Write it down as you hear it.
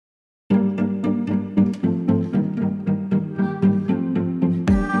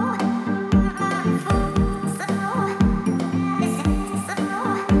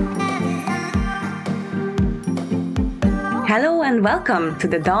and welcome to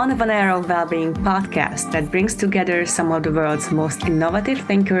the Dawn of an Era of Wellbeing podcast that brings together some of the world's most innovative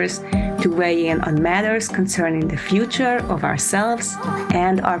thinkers to weigh in on matters concerning the future of ourselves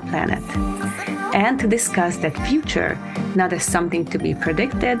and our planet, and to discuss that future not as something to be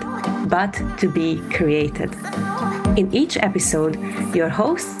predicted, but to be created. In each episode, your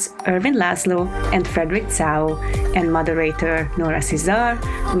hosts, Erwin Laszlo and Frederick Zhao, and moderator Nora Cesar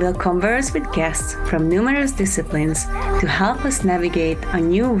will converse with guests from numerous disciplines to help us navigate a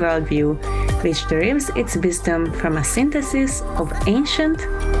new worldview which derives its wisdom from a synthesis of ancient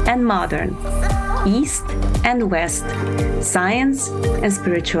and modern, East and West, science and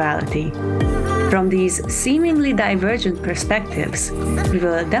spirituality. From these seemingly divergent perspectives, we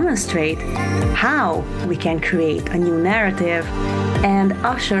will demonstrate how we can create a new narrative and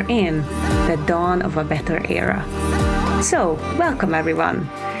usher in the dawn of a better era. So, welcome everyone.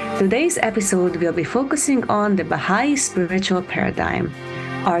 Today's episode will be focusing on the Baha'i spiritual paradigm.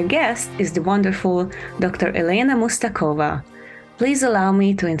 Our guest is the wonderful Dr. Elena Mustakova. Please allow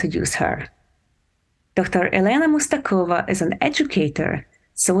me to introduce her. Dr. Elena Mustakova is an educator,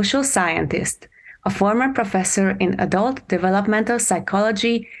 social scientist, a former professor in adult developmental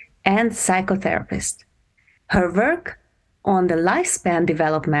psychology and psychotherapist. Her work on the lifespan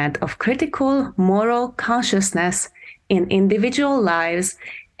development of critical moral consciousness in individual lives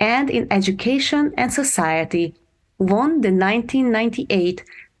and in education and society won the 1998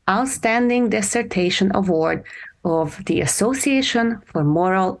 Outstanding Dissertation Award of the Association for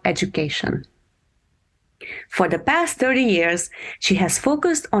Moral Education. For the past 30 years, she has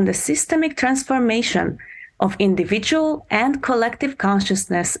focused on the systemic transformation of individual and collective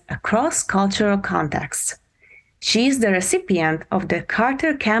consciousness across cultural contexts. She is the recipient of the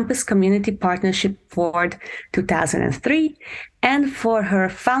Carter Campus Community Partnership Award 2003 and for her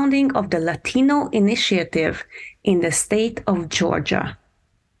founding of the Latino Initiative in the state of Georgia.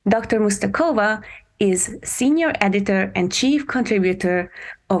 Dr. Mustakova is senior editor and chief contributor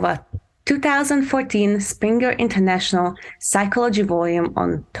of a 2014 Springer International Psychology volume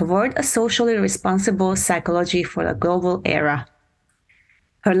on Toward a Socially Responsible Psychology for a Global Era.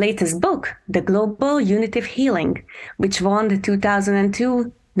 Her latest book, The Global Unitive Healing, which won the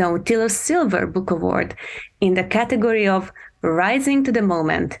 2002 Nautilus Silver Book Award in the category of Rising to the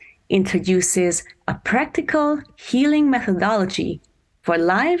Moment, introduces a practical healing methodology for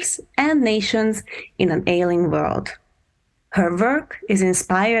lives and nations in an ailing world. Her work is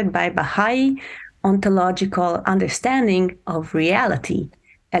inspired by Baha'i ontological understanding of reality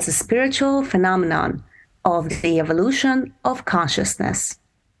as a spiritual phenomenon of the evolution of consciousness.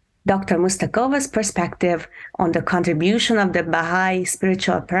 Dr. Mustakova's perspective on the contribution of the Baha'i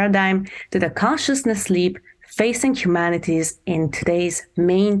spiritual paradigm to the consciousness leap facing humanities in today's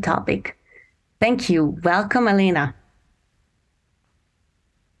main topic. Thank you. Welcome, Elena.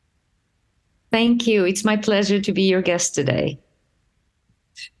 Thank you. It's my pleasure to be your guest today.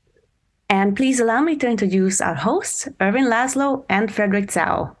 And please allow me to introduce our hosts, Erwin Laszlo and Frederick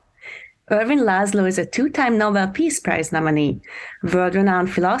Zhao. Erwin Laszlo is a two-time Nobel Peace Prize nominee,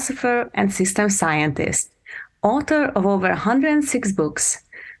 world-renowned philosopher and systems scientist, author of over 106 books,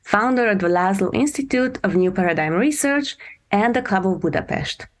 founder of the Laszlo Institute of New Paradigm Research and the Club of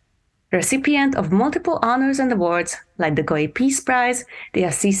Budapest. Recipient of multiple honors and awards like the Goya Peace Prize, the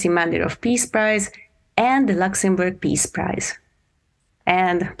Assisi Mandirov Peace Prize, and the Luxembourg Peace Prize.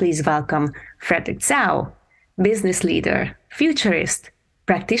 And please welcome Frederick Zhao, business leader, futurist,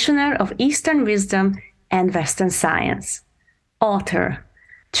 practitioner of Eastern wisdom and Western science, author,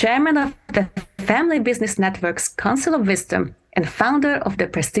 chairman of the Family Business Network's Council of Wisdom, and founder of the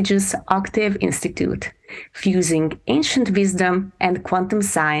prestigious Octave Institute, fusing ancient wisdom and quantum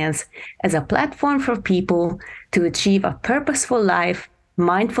science as a platform for people to achieve a purposeful life,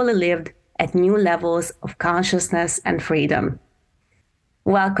 mindfully lived at new levels of consciousness and freedom.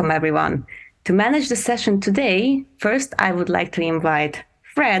 Welcome, everyone. To manage the session today, first I would like to invite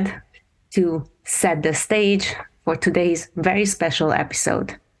Fred to set the stage for today's very special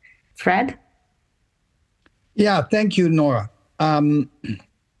episode. Fred? Yeah, thank you, Nora.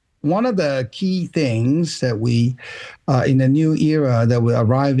 One of the key things that we, in the new era that we're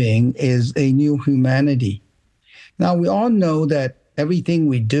arriving, is a new humanity. Now, we all know that everything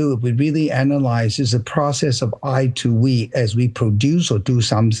we do, if we really analyze, is a process of I to we as we produce or do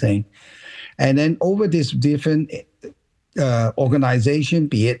something. And then over this different organization,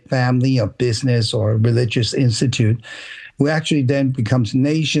 be it family or business or religious institute, who actually then becomes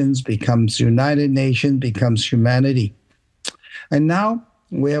nations, becomes United Nations, becomes humanity. And now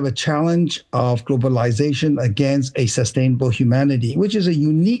we have a challenge of globalization against a sustainable humanity, which is a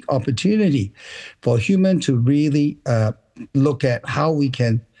unique opportunity for human to really look at how we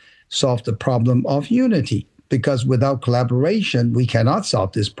can solve the problem of unity. Because without collaboration, we cannot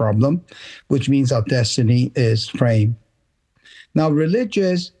solve this problem, which means our destiny is framed. Now,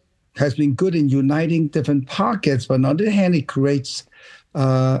 religious has been good in uniting different pockets, but on the other hand, it creates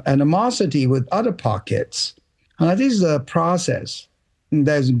animosity with other pockets. This is a process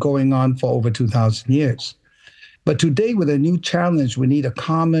that is going on for over 2,000 years. But today, with a new challenge, we need a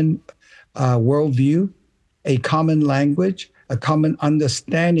common worldview, a common language, a common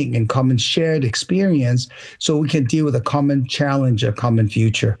understanding, and common shared experience, so we can deal with a common challenge, a common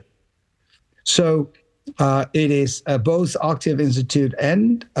future. So it is both Octave Institute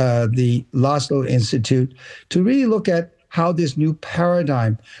and the Laszlo Institute to really look at how this new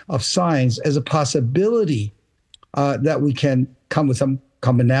paradigm of science as a possibility that we can come with some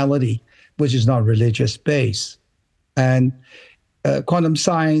commonality, which is not religious based. And quantum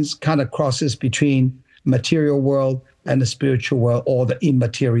science kind of crosses between material world and the spiritual world, or the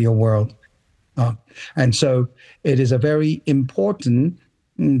immaterial world. And so it is a very important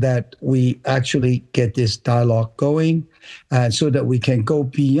that we actually get this dialogue going, so that we can go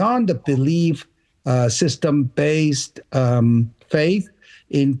beyond the belief system-based faith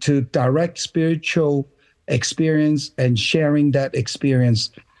into direct spiritual experience and sharing that experience.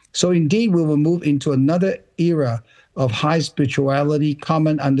 So indeed, we will move into another era of high spirituality,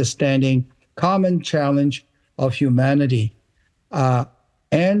 common understanding, common challenge of humanity,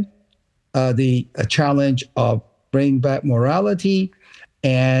 and the challenge of bringing back morality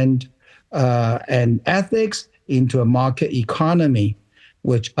and ethics into a market economy,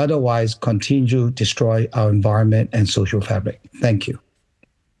 which otherwise continue to destroy our environment and social fabric. Thank you.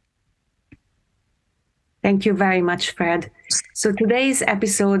 Thank you very much, Fred. So today's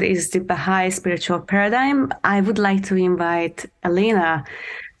episode is the Baha'i spiritual paradigm. I would like to invite Elena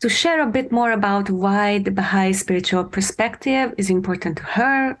to share a bit more about why the Baha'i spiritual perspective is important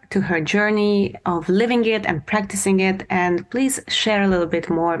to her journey of living it and practicing it. And please share a little bit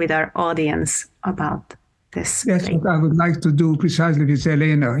more with our audience about this. That's what I would like to do precisely with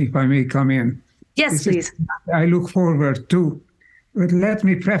Elena, if I may come in. Yes, please. I look forward to. But let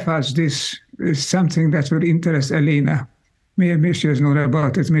me preface this with something that will interest Elena. Maybe she has known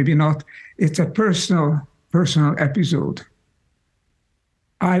about it, maybe not. It's a personal episode.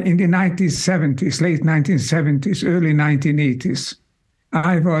 In the 1970s, late 1970s, early 1980s,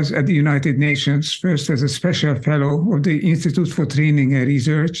 I was at the United Nations, first as a special fellow of the Institute for Training and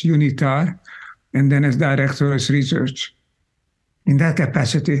Research, UNITAR, and then as director of research. In that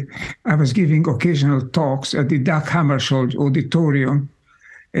capacity, I was giving occasional talks at the Dag Hammarskjöld Auditorium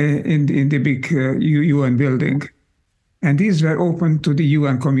in the big UN building. And these were open to the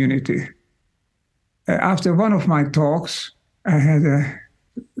UN community. After one of my talks, I had a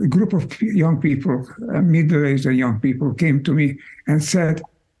group of young people, middle-aged young people, came to me and said,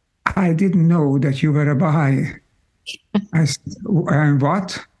 "I didn't know that you were a Baha'i." I said, "And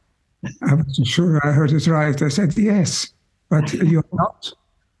what?" I wasn't sure I heard it right. I said, "Yes, but you're not."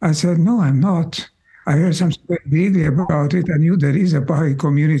 I said, "No, I'm not. I heard something very vaguely about it. I knew there is a Baha'i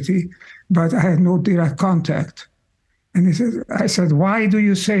community, but I had no direct contact." And I said, "Why do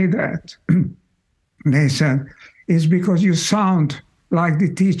you say that?" They said, "It's because you sound like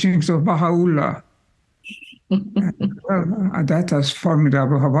the teachings of Baha'u'llah." Well, that is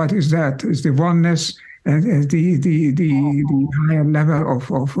formidable. What is that? It's the oneness and the higher level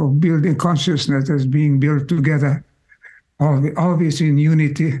of building consciousness as being built together, always in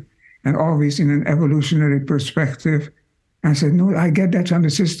unity and always in an evolutionary perspective. I said, "No, I get that from the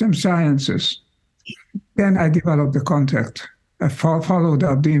system sciences." Then I developed the contact. I followed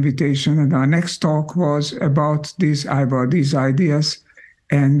up the invitation, and our next talk was about these ideas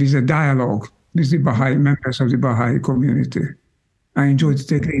and with a dialogue with the Baha'i members of the Baha'i community. I enjoyed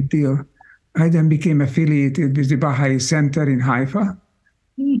it a great deal. I then became affiliated with the Baha'i Center in Haifa.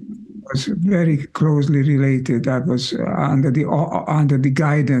 It was very closely related. I was under the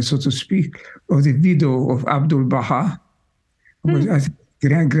guidance, so to speak, of the widow of Abdul Baha, who was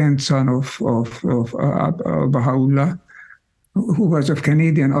grandson of Baha'u'llah, who was of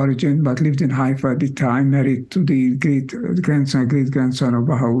Canadian origin but lived in Haifa at the time, married to the great-grandson of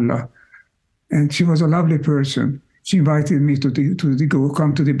Baha'u'llah. And she was a lovely person. She invited me to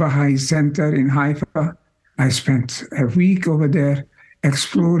come to the Baha'i Center in Haifa. I spent a week over there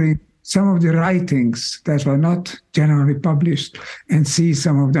exploring some of the writings that were not generally published and see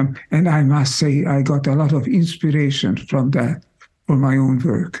some of them. And I must say, I got a lot of inspiration from that for my own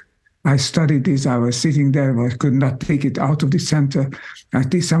work. I studied this. I was sitting there, but I could not take it out of the center. I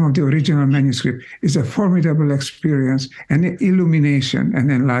think some of the original manuscript is a formidable experience and illumination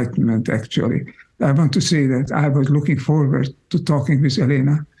and enlightenment, actually. I want to say that I was looking forward to talking with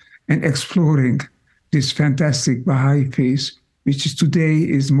Elena and exploring this fantastic Baha'i faith, which is today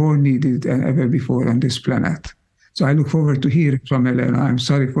is more needed than ever before on this planet. So I look forward to hearing from Elena. I'm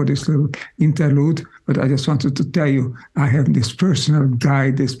sorry for this little interlude, but I just wanted to tell you I have this personal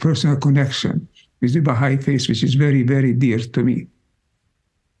guide, this personal connection with the Baha'i faith, which is very, very dear to me.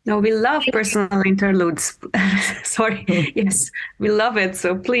 No, we love personal interludes. Sorry. Yes, we love it.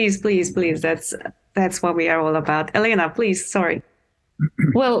 So please, please, please, that's what we are all about. Elena, please, sorry.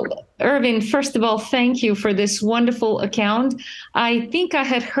 Well, Ervin, first of all, thank you for this wonderful account. I think I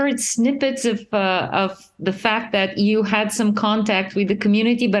had heard snippets of the fact that you had some contact with the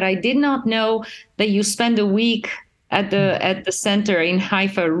community, but I did not know that you spent a week at the center in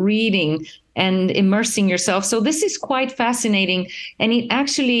Haifa reading and immersing yourself. So this is quite fascinating, and it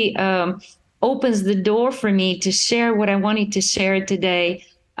actually opens the door for me to share what I wanted to share today.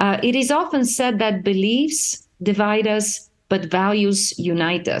 It is often said that beliefs divide us, but values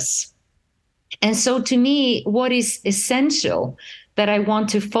unite us. And so to me, what is essential that I want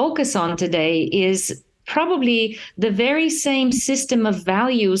to focus on today is probably the very same system of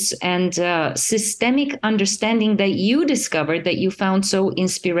values and systemic understanding that you discovered, that you found so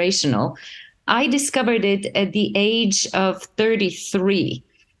inspirational. I discovered it at the age of 33.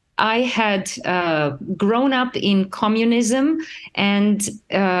 I had grown up in communism and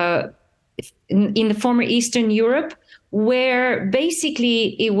in the former Eastern Europe, where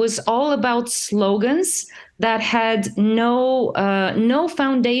basically it was all about slogans that had no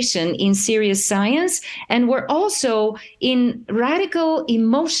foundation in serious science, and were also in radical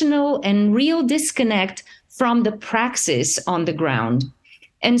emotional and real disconnect from the praxis on the ground.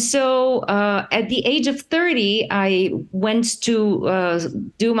 And so at the age of 30, I went to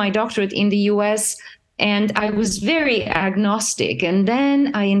do my doctorate in the US, and I was very agnostic. And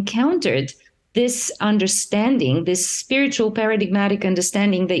then I encountered this understanding, this spiritual paradigmatic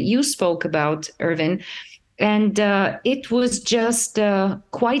understanding that you spoke about, Ervin. And it was just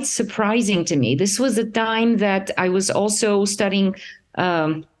quite surprising to me. This was a time that I was also studying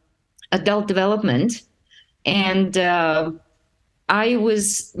adult development. And I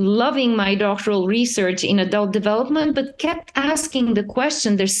was loving my doctoral research in adult development, but kept asking the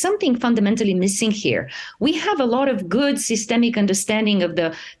question, there's something fundamentally missing here. We have a lot of good systemic understanding of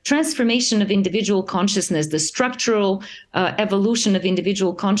the transformation of individual consciousness, the structural evolution of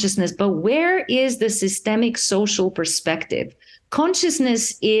individual consciousness, but where is the systemic social perspective?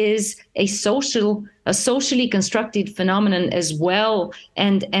 Consciousness is a socially constructed phenomenon as well,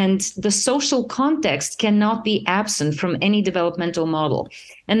 and the social context cannot be absent from any developmental model.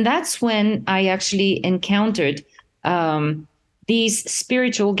 And that's when I actually encountered these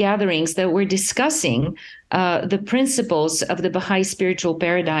spiritual gatherings that were discussing the principles of the Baha'i spiritual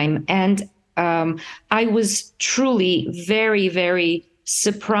paradigm. And I was truly very, very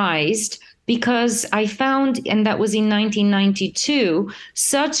surprised, because I found, and that was in 1992,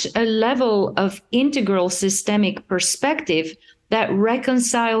 such a level of integral systemic perspective that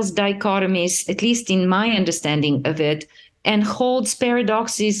reconciles dichotomies, at least in my understanding of it, and holds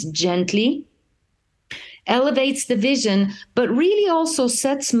paradoxes gently, elevates the vision, but really also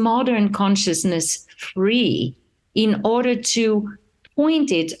sets modern consciousness free in order to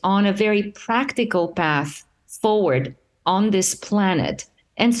point it on a very practical path forward on this planet.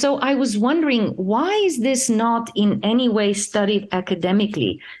 And so I was wondering, why is this not in any way studied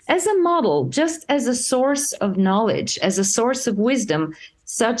academically as a model, just as a source of knowledge, as a source of wisdom,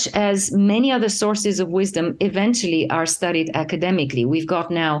 such as many other sources of wisdom eventually are studied academically? We've got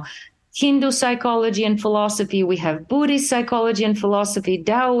now Hindu psychology and philosophy, we have Buddhist psychology and philosophy,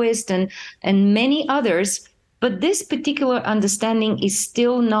 Taoist, and many others. But this particular understanding is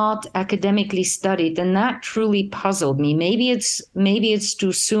still not academically studied, and that truly puzzled me. Maybe it's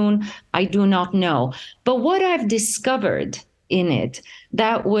too soon, I do not know. But what I've discovered in it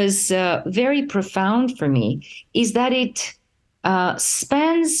that was very profound for me is that it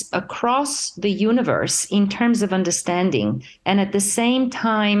spans across the universe in terms of understanding, and at the same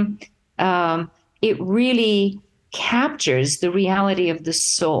time, it really captures the reality of the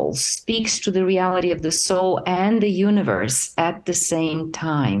soul, speaks to the reality of the soul and the universe at the same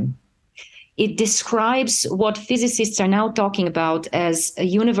time. It describes what physicists are now talking about as a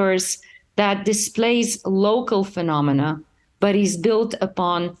universe that displays local phenomena, but is built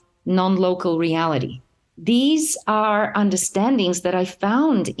upon non-local reality. These are understandings that I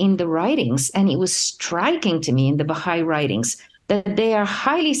found in the writings, and it was striking to me in the Baha'i writings that they are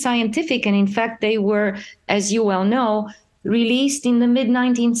highly scientific. And in fact, they were, as you well know, released in the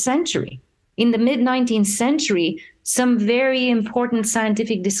mid-19th century. In the mid-19th century, some very important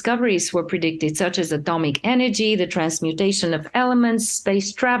scientific discoveries were predicted, such as atomic energy, the transmutation of elements,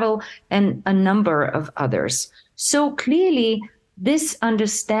 space travel, and a number of others. So clearly, this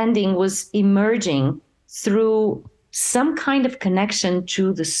understanding was emerging through some kind of connection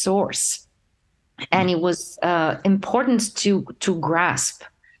to the source. And it was important to grasp.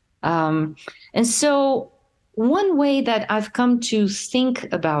 And so one way that I've come to think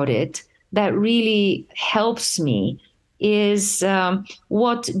about it that really helps me is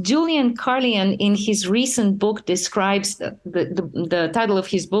what Julian Carlian in his recent book describes. The title of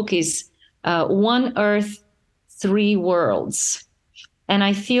his book is One Earth, Three Worlds. And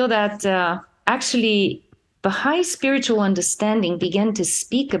I feel that actually Baha'i spiritual understanding began to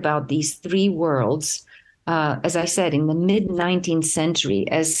speak about these three worlds, as I said, in the mid-19th century,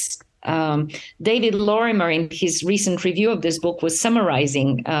 as David Lorimer in his recent review of this book was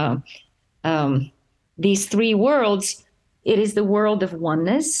summarizing these three worlds. It is the world of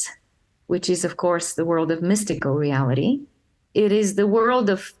oneness, which is, of course, the world of mystical reality. It is the world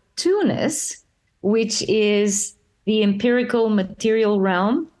of two-ness, which is the empirical material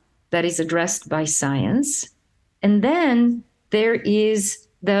realm that is addressed by science. And then there is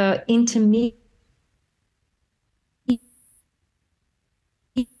the intermediary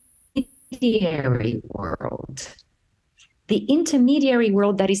world. The intermediary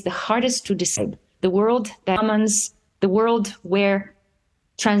world that is the hardest to decide, the world that comes, the world where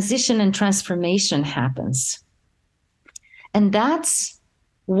transition and transformation happens. And that's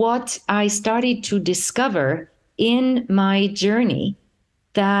what I started to discover in my journey,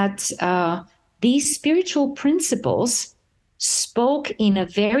 that these spiritual principles spoke in a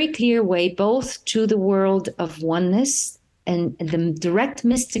very clear way, both to the world of oneness and the direct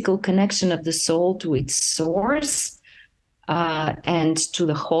mystical connection of the soul to its source and to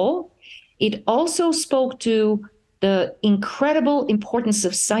the whole. It also spoke to the incredible importance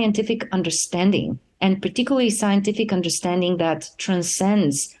of scientific understanding, and particularly scientific understanding that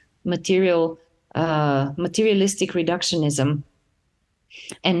transcends materialistic reductionism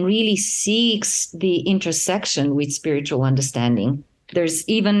and really seeks the intersection with spiritual understanding. There's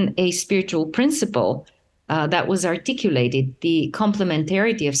even a spiritual principle that was articulated, the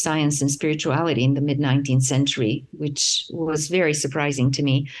complementarity of science and spirituality in the mid-19th century, which was very surprising to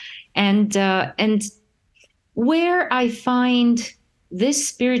me. And where I find this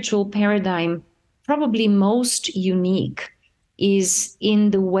spiritual paradigm probably most unique is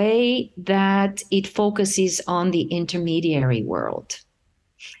in the way that it focuses on the intermediary world.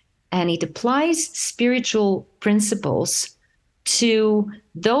 And it applies spiritual principles to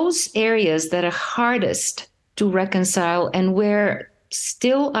those areas that are hardest to reconcile and where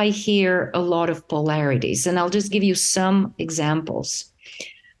still I hear a lot of polarities. And I'll just give you some examples.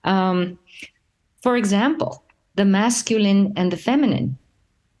 For example, the masculine and the feminine.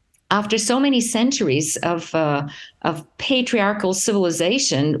 After so many centuries of patriarchal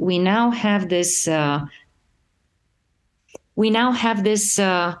civilization, we now have this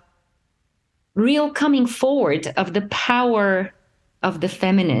real coming forward of the power of the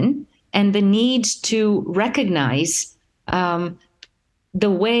feminine and the need to recognize the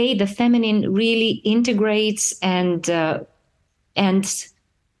way the feminine really integrates and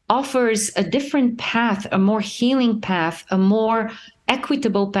offers a different path, a more healing path, a more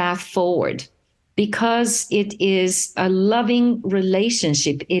equitable path forward, because it is a loving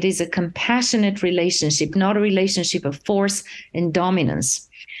relationship. It is a compassionate relationship, not a relationship of force and dominance.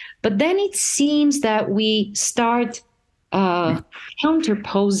 But then it seems that we start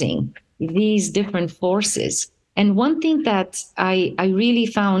counterposing these different forces. And one thing that I really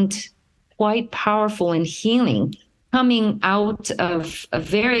found quite powerful and healing, coming out of a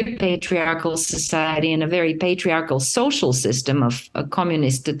very patriarchal society and a very patriarchal social system of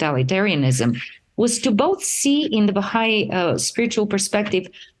communist totalitarianism, was to both see in the Baha'i spiritual perspective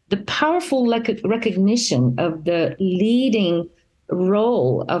the powerful recognition of the leading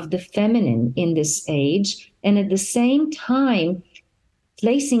role of the feminine in this age, and at the same time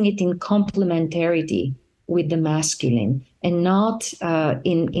placing it in complementarity with the masculine and not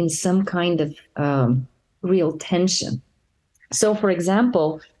in some kind of real tension. So, for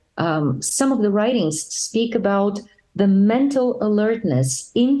example, some of the writings speak about the mental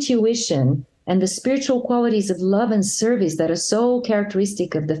alertness, intuition, and the spiritual qualities of love and service that are so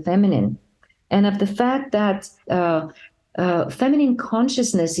characteristic of the feminine, and of the fact that feminine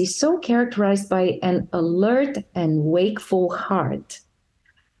consciousness is so characterized by an alert and wakeful heart.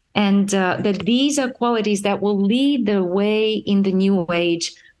 And that these are qualities that will lead the way in the new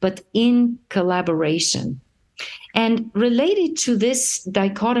age, but in collaboration. And related to this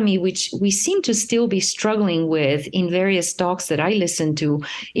dichotomy, which we seem to still be struggling with in various talks that I listen to,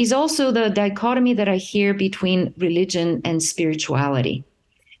 is also the dichotomy that I hear between religion and spirituality.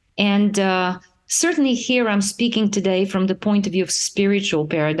 And certainly here I'm speaking today from the point of view of spiritual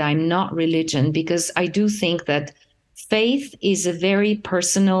paradigm, not religion, because I do think that faith is a very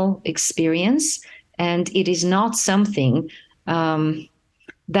personal experience, and it is not something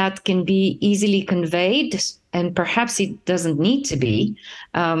that can be easily conveyed, and perhaps it doesn't need to be.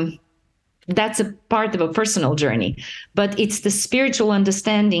 That's a part of a personal journey, but it's the spiritual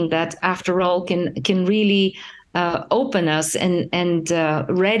understanding that, after all, can really open us and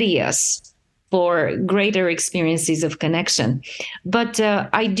ready us for greater experiences of connection. But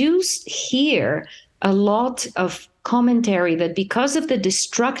I do hear a lot of commentary that because of the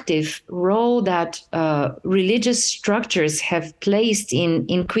destructive role that religious structures have placed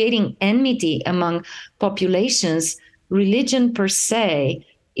in creating enmity among populations, religion per se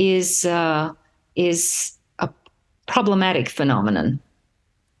is a problematic phenomenon.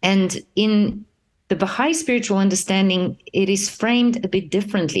 And in the Baha'i spiritual understanding, it is framed a bit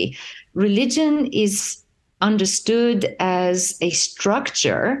differently. Religion is understood as a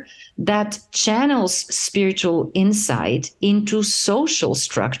structure that channels spiritual insight into social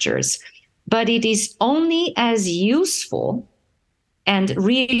structures, but it is only as useful and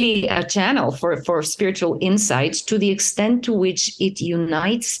really a channel for spiritual insight to the extent to which it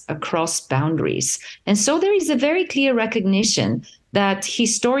unites across boundaries. And so there is a very clear recognition that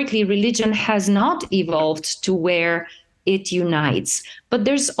historically religion has not evolved to where it unites. But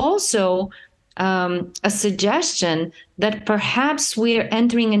there's also a suggestion that perhaps we're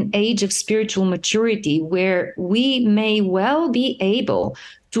entering an age of spiritual maturity where we may well be able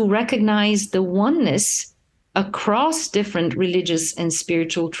to recognize the oneness across different religious and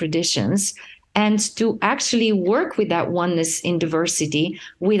spiritual traditions, and to actually work with that oneness in diversity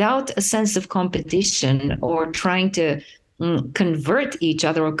without a sense of competition or trying to convert each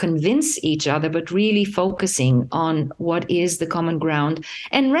other or convince each other, but really focusing on what is the common ground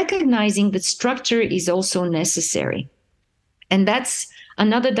and recognizing that structure is also necessary. And that's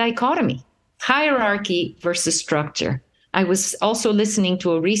another dichotomy, hierarchy versus structure. I was also listening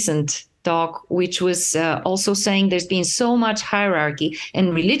to a recent talk, which was also saying there's been so much hierarchy,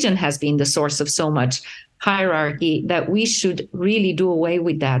 and religion has been the source of so much hierarchy, that we should really do away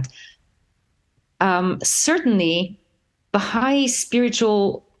with that. Certainly, Baha'i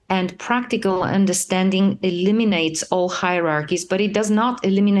spiritual and practical understanding eliminates all hierarchies, but it does not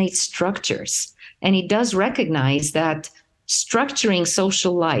eliminate structures. And it does recognize that structuring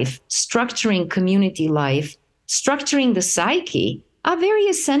social life, structuring community life, structuring the psyche are very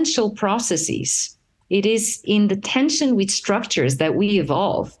essential processes. It is in the tension with structures that we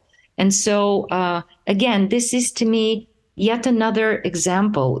evolve. And so, again, this is to me yet another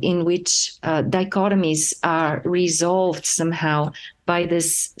example in which dichotomies are resolved somehow by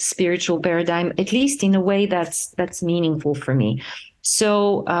this spiritual paradigm, at least in a way that's meaningful for me.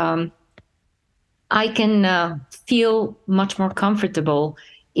 So I can feel much more comfortable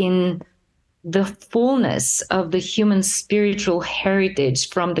in the fullness of the human spiritual heritage,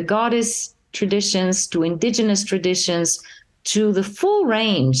 from the goddess traditions to indigenous traditions to the full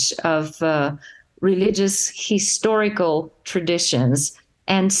range of religious historical traditions,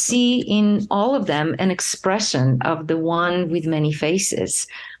 and see in all of them an expression of the one with many faces,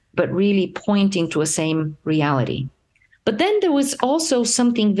 but really pointing to a same reality. But then there was also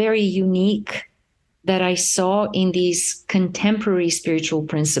something very unique that I saw in these contemporary spiritual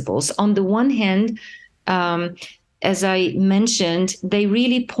principles. On the one hand, as I mentioned, they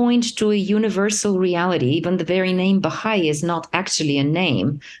really point to a universal reality. Even the very name Baha'i is not actually a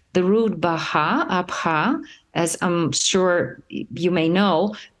name. The root Baha, Abha, as I'm sure you may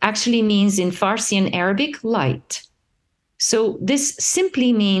know, actually means in Farsi and Arabic, light. So this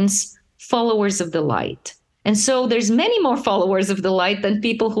simply means followers of the light. And so there's many more followers of the light than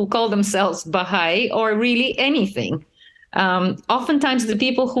people who call themselves Baha'i or really anything. Oftentimes the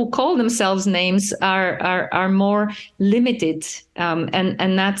people who call themselves names are more limited.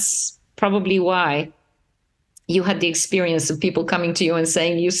 And that's probably why you had the experience of people coming to you and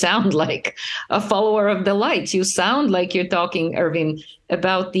saying, you sound like a follower of the light. You sound like you're talking, Erwin,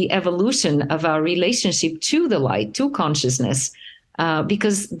 about the evolution of our relationship to the light, to consciousness,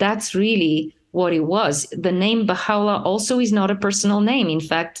 because that's really what it was. The name Baha'u'llah also is not a personal name. In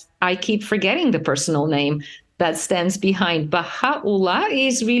fact, I keep forgetting the personal name that stands behind. Baha'u'llah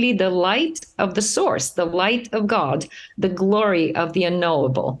is really the light of the source, the light of God, the glory of the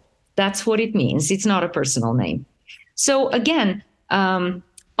unknowable. That's what it means. It's not a personal name. So again, on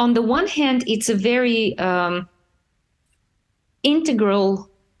on the one hand, it's a very integral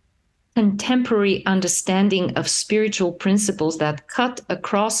contemporary understanding of spiritual principles that cut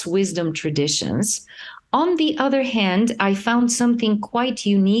across wisdom traditions. On the other hand, I found something quite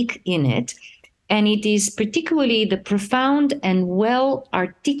unique in it, and it is particularly the profound and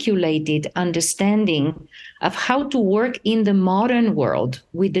well-articulated understanding of how to work in the modern world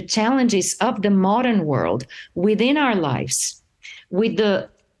with the challenges of the modern world within our lives, with the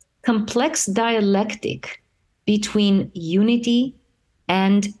complex dialectic between unity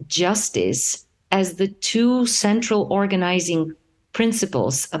and justice as the two central organizing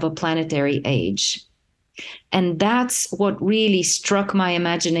principles of a planetary age. And that's what really struck my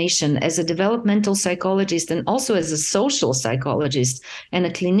imagination as a developmental psychologist and also as a social psychologist and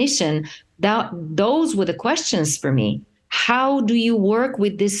a clinician. Those were the questions for me. How do you work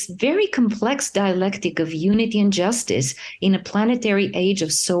with this very complex dialectic of unity and justice in a planetary age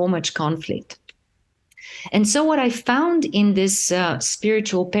of so much conflict? And so what I found in this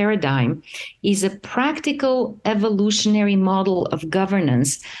spiritual paradigm is a practical evolutionary model of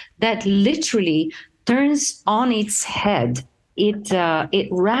governance that literally turns on its head. It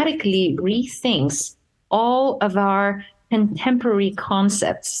radically rethinks all of our contemporary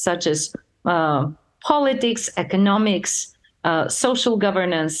concepts, such as politics, economics, social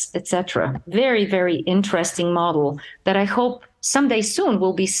governance, etc. Very, very interesting model that I hope someday soon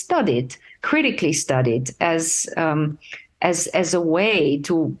will be studied, critically studied, as a way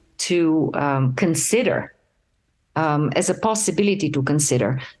to consider, as a possibility to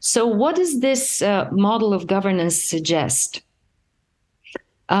consider. So, what does this model of governance suggest?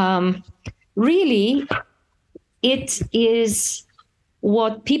 Really, it is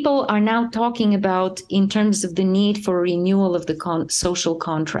what people are now talking about in terms of the need for renewal of the social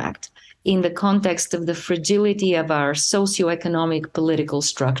contract in the context of the fragility of our socioeconomic political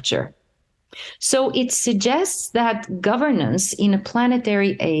structure. So it suggests that governance in a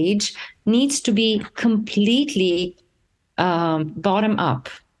planetary age needs to be completely bottom up,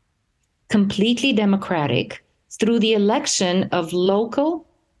 completely democratic through the election of local,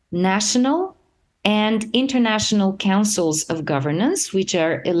 national, and international councils of governance, which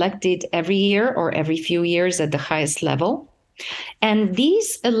are elected every year or every few years at the highest level. And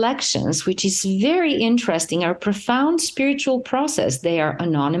these elections, which is very interesting, are a profound spiritual process. They are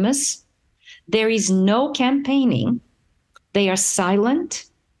anonymous. There is no campaigning. They are silent.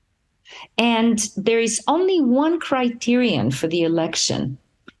 And there is only one criterion for the election,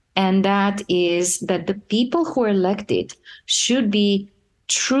 and that is that the people who are elected should be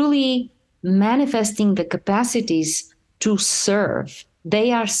truly manifesting the capacities to serve.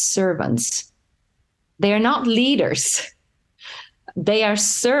 They are servants. They are not leaders. They are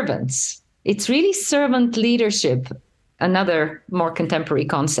servants. It's really servant leadership, another more contemporary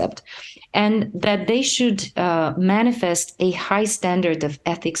concept, and that they should manifest a high standard of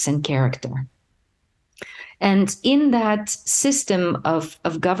ethics and character. And in that system of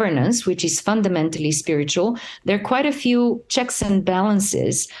governance, which is fundamentally spiritual, there are quite a few checks and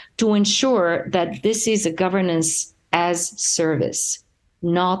balances to ensure that this is a governance as service,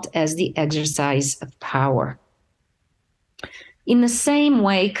 not as the exercise of power. In the same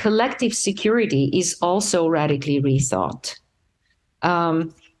way, collective security is also radically rethought.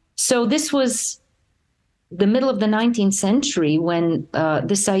 So this was the middle of the 19th century when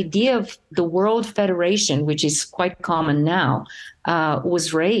this idea of the World Federation, which is quite common now,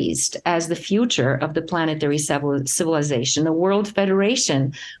 was raised as the future of the planetary civilization. A World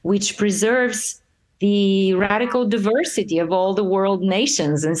Federation which preserves the radical diversity of all the world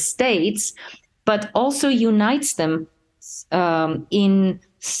nations and states, but also unites them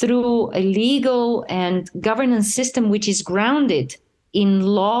through a legal and governance system which is grounded in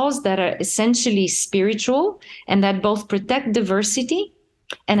laws that are essentially spiritual and that both protect diversity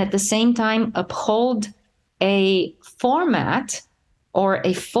and at the same time uphold a format or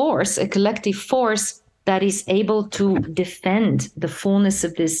a force, a collective force that is able to defend the fullness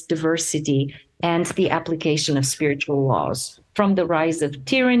of this diversity and the application of spiritual laws from the rise of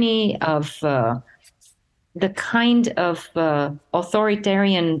tyranny, of the kind of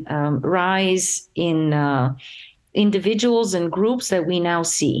authoritarian rise in individuals and groups that we now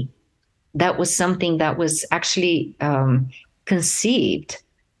see. That was something that was actually conceived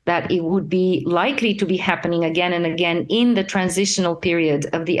that it would be likely to be happening again and again in the transitional period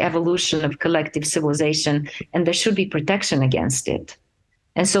of the evolution of collective civilization, and there should be protection against it.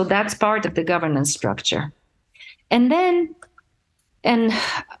 And so that's part of the governance structure. And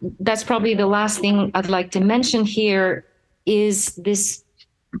that's probably the last thing I'd like to mention here, is this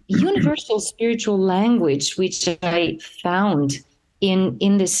universal spiritual language, which I found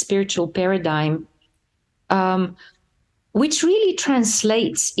in this spiritual paradigm, which really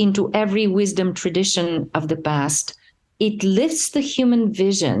translates into every wisdom tradition of the past. It lifts the human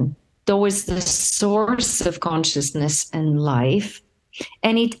vision towards the source of consciousness and life,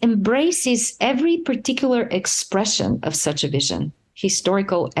 and it embraces every particular expression of such a vision,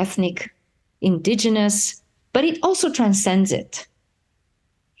 historical, ethnic, indigenous, but it also transcends it.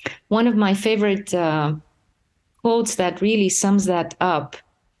 One of my favorite quotes that really sums that up,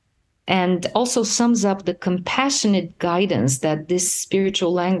 and also sums up the compassionate guidance that this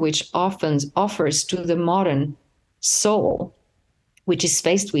spiritual language often offers to the modern soul, which is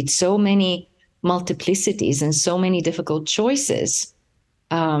faced with so many multiplicities and so many difficult choices,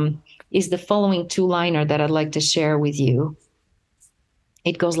 is the following two-liner that I'd like to share with you.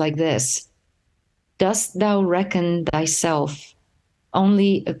 It goes like this: "Dost thou reckon thyself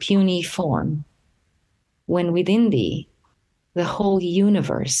only a puny form, when within thee the whole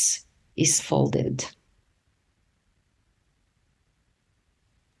universe is folded?"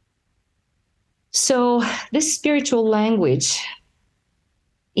 So this spiritual language,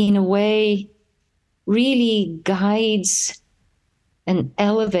 in a way, really guides and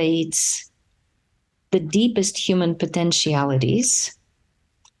elevates the deepest human potentialities,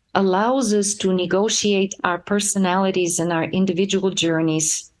 allows us to negotiate our personalities and our individual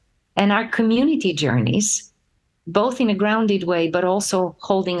journeys and our community journeys, both in a grounded way, but also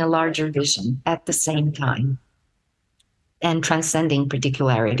holding a larger vision at the same time and transcending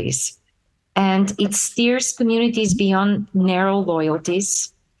particularities. And it steers communities beyond narrow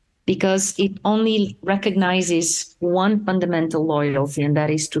loyalties, because it only recognizes one fundamental loyalty, and that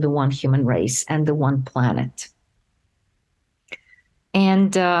is to the one human race and the one planet.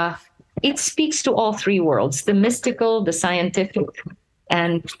 And it speaks to all three worlds: the mystical, the scientific,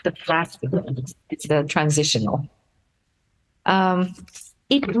 and the practical. It's the transitional.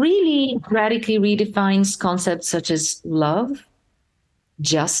 It really radically redefines concepts such as love,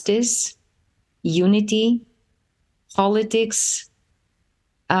 justice, unity, politics,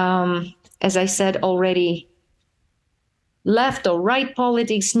 as I said already, left or right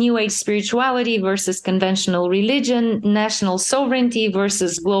politics, New Age spirituality versus conventional religion, national sovereignty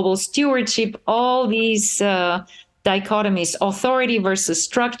versus global stewardship, all these dichotomies, authority versus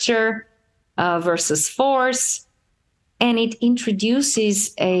structure versus force. And it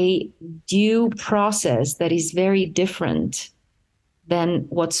introduces a due process that is very different than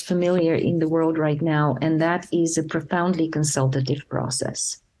what's familiar in the world right now, and that is a profoundly consultative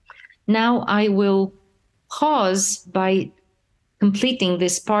process. Now I will pause by completing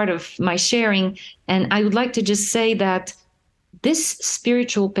this part of my sharing, and I would like to just say that this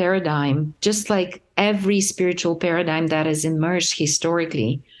spiritual paradigm, just like every spiritual paradigm that has emerged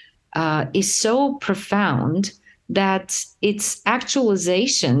historically, is so profound that its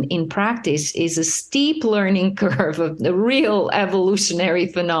actualization in practice is a steep learning curve of the real evolutionary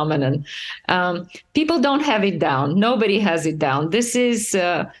phenomenon. People don't have it down. Nobody has it down. This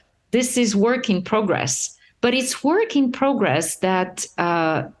is work in progress, but it's work in progress that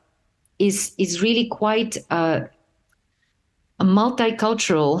is really quite a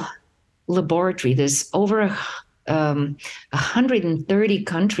multicultural laboratory. There's over 130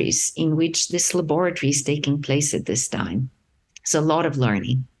 countries in which this laboratory is taking place at this time. It's a lot of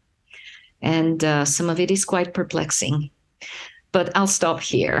learning, and some of it is quite perplexing. But I'll stop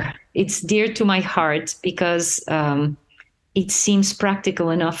here. It's dear to my heart because it seems practical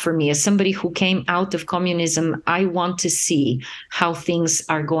enough for me. As somebody who came out of communism, I want to see how things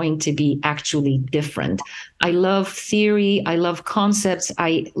are going to be actually different. I love theory. I love concepts.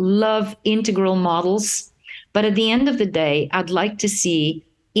 I love integral models. But at the end of the day, I'd like to see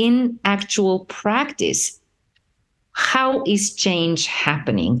in actual practice, how is change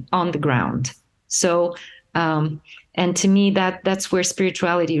happening on the ground? So, and to me, that's where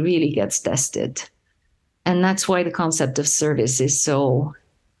spirituality really gets tested. And that's why the concept of service is so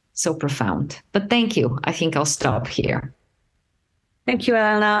profound. But thank you. I think I'll stop here. Thank you,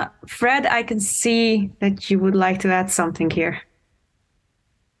 Elena. Fred, I can see that you would like to add something here.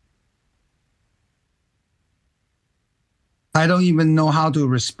 I don't even know how to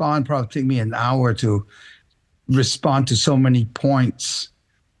respond. Probably take me an hour to respond to so many points.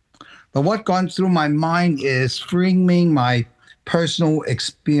 But what gone through my mind is framing my personal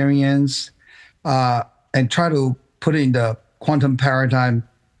experience and try to put in the quantum paradigm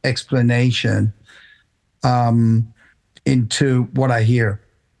explanation into what I hear.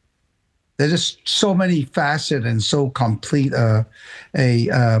 There's just so many facets and so complete a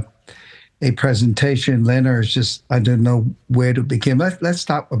presentation. Leonard is just, I don't know where to begin. Let's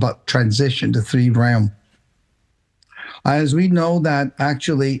talk about transition to three realm. As we know that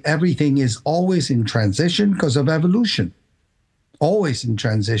actually everything is always in transition because of evolution, always in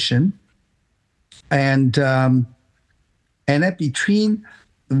transition. And that between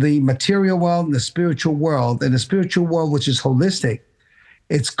the material world and the spiritual world, which is holistic,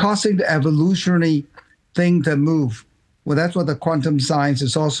 it's causing the evolutionary thing to move. Well, that's what the quantum science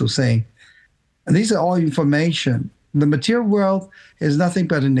is also saying. And these are all information. The material world is nothing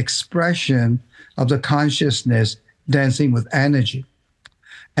but an expression of the consciousness dancing with energy.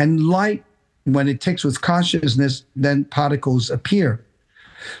 And light, when it takes with consciousness, then particles appear.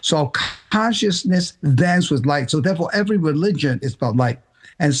 So consciousness dances with light. So therefore, every religion is about light.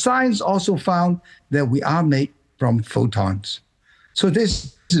 And science also found that we are made from photons. So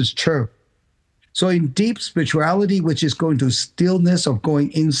this is true. So in deep spirituality, which is going to stillness of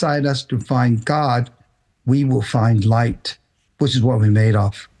going inside us to find God, we will find light, which is what we're made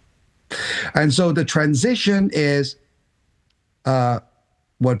of. And so the transition is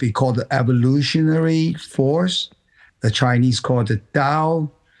what we call the evolutionary force. The Chinese call it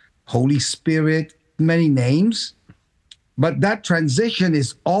Tao, Holy Spirit, many names. But that transition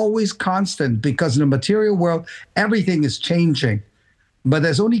is always constant because in the material world, everything is changing. But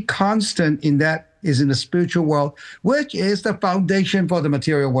there's only constant in that is in the spiritual world, which is the foundation for the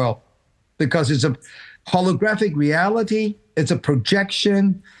material world, because it's a holographic reality, it's a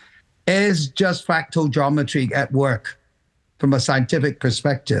projection, it's just fractal geometry at work from a scientific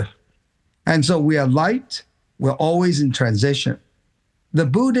perspective. And so we are light, we're always in transition. The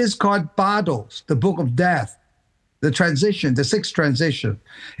Buddhists called Bados, the book of death, the transition, the sixth transition.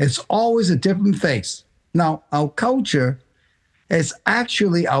 It's always a different phase. Now, our culture is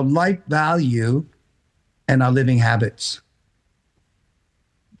actually our life value and our living habits.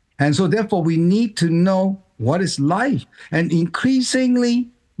 And so therefore, we need to know what is life. And increasingly,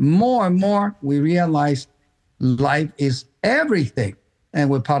 more and more, we realize life is everything, and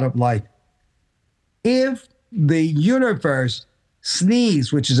we're part of life. If the universe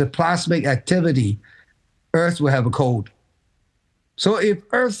sneezes, which is a plasmic activity, Earth will have a cold. So if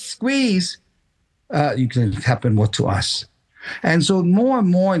Earth squeezes, it can happen what to us. And so more and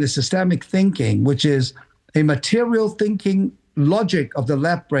more in the systemic thinking, which is a material thinking logic of the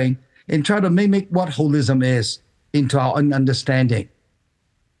left brain, in trying to mimic what holism is into our understanding.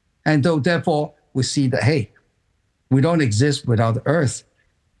 And so therefore, we see that, hey, we don't exist without the Earth.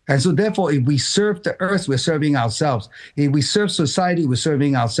 And so therefore, if we serve the Earth, we're serving ourselves. If we serve society, we're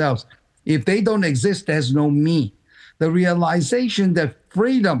serving ourselves. If they don't exist, there's no me. The realization that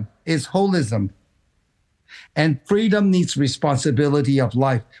freedom is holism. And freedom needs responsibility of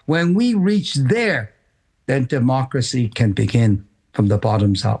life. When we reach there, then democracy can begin from the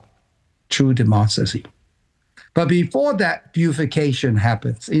bottoms up. True democracy. But before that, purification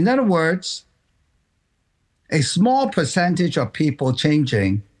happens. In other words, a small percentage of people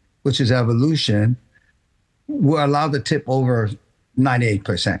changing, which is evolution, will allow the tip over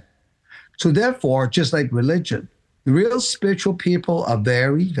 98%. So therefore, just like religion, real spiritual people are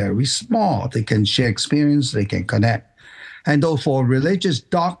very, very small. They can share experience, they can connect. And therefore, religious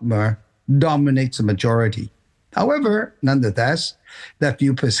dogma dominates the majority. However, nonetheless, that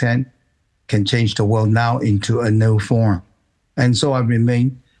few percent can change the world now into a new form. And so I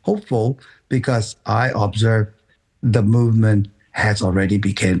remain hopeful because I observe the movement has already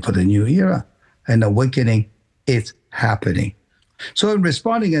begun for the new era. And awakening is happening. So in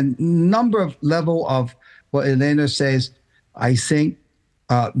responding a number of level of what Elena says, I think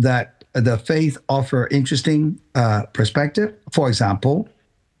that the faith offer interesting perspective. For example,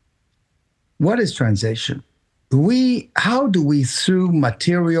 what is transition? How do we, through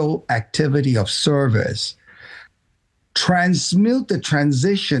material activity of service, transmute the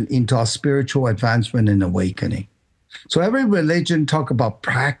transition into our spiritual advancement and awakening? So every religion talk about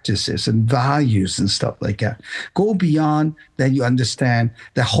practices and values and stuff like that. Go beyond that, you understand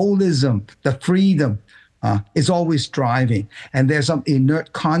the holism, the freedom is always driving. And there's some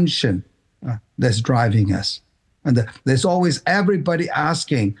inert conscience that's driving us. And there's always everybody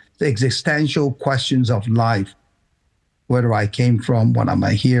asking the existential questions of life. Where I came from, what am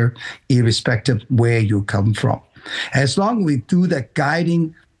I here, irrespective where you come from. As long as we do that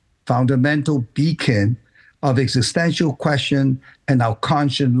guiding fundamental beacon of existential question and our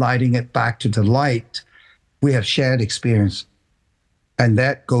conscience lighting it back to the light, we have shared experience. And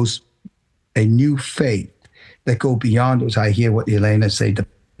that goes a new faith that go beyond, as I hear what Elena say, the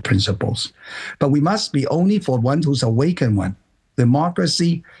principles. But we must be only for one who's awakened one.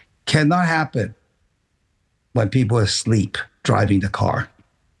 Democracy cannot happen when people are asleep driving the car.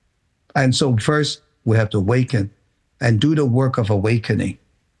 And so first, we have to awaken and do the work of awakening.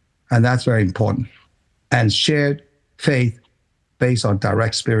 And that's very important. And shared faith based on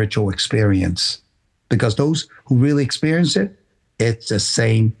direct spiritual experience. Because those who really experience it, it's the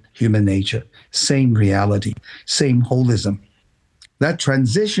same human nature, same reality, same holism. That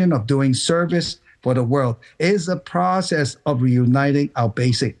transition of doing service for the world is a process of reuniting our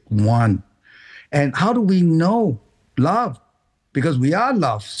basic one. And how do we know love? Because we are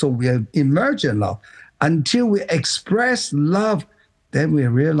love, so we are immersed in love. Until we express love, then we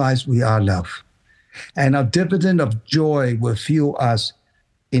realize we are love. And our dividend of joy will fuel us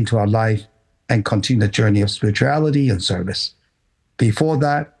into our life and continue the journey of spirituality and service. Before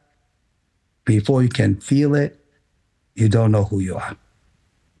that, before you can feel it, you don't know who you are.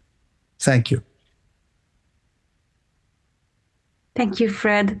 Thank you. Thank you,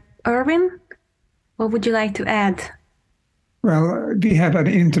 Fred. Erwin, what would you like to add? Well, we have an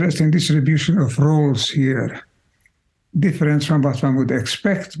interesting distribution of roles here, different from what one would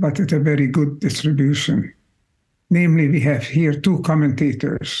expect, but it's a very good distribution. Namely, we have here two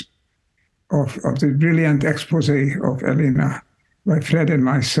commentators of the brilliant expose of Elena by Fred and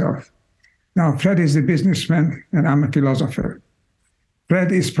myself. Now, Fred is a businessman and I'm a philosopher.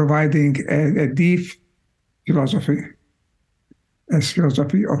 Fred is providing a deep philosophy, a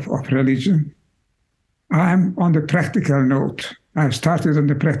philosophy of religion. I'm on the practical note. I've started on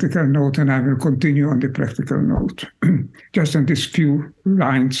the practical note and I will continue on the practical note. Just in these few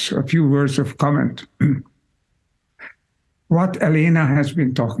lines, a few words of comment. What Elena has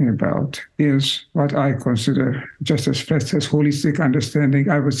been talking about is what I consider, just as Fred says, holistic understanding.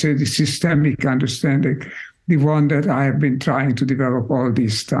 I would say the systemic understanding, the one that I have been trying to develop all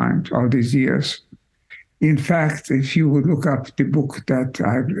these times, all these years. In fact, if you would look up the book that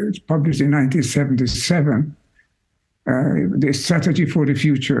I published in 1977, The Strategy for the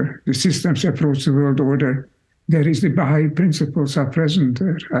Future, the Systems Approach to the World Order, there is the Baha'i principles are present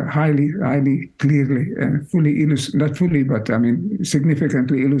there, highly clearly and fully not fully, but I mean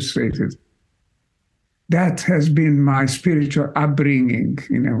significantly illustrated. That has been my spiritual upbringing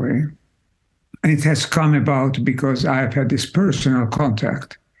in a way. And it has come about because I have had this personal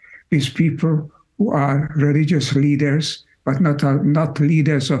contact with people who are religious leaders, but not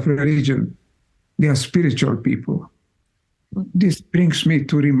leaders of religion. They are spiritual people. This brings me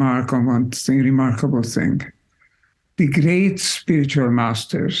to remark on one thing, remarkable thing. The great spiritual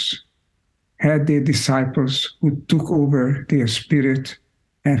masters had their disciples who took over their spirit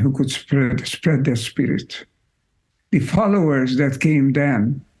and who could spread their spirit. The followers that came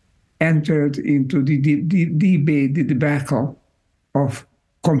then entered into the debate, the debacle of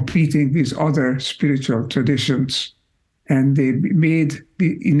competing with other spiritual traditions, and they made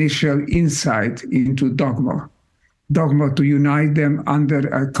the initial insight into dogma to unite them under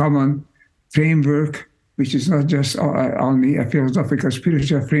a common framework, which is not just only a philosophical,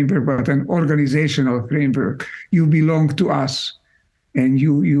 spiritual framework, but an organizational framework. You belong to us, and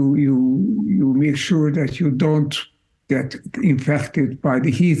you make sure that you don't get infected by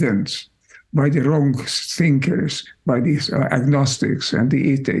the heathens, by the wrong thinkers, by these agnostics and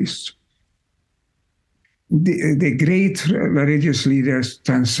the atheists. The great religious leaders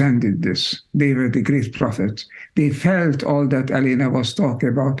transcended this. They were the great prophets. They felt all that Elena was talking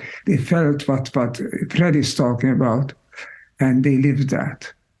about. They felt what Fred is talking about, and they lived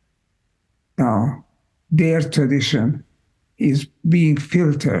that. Now, their tradition is being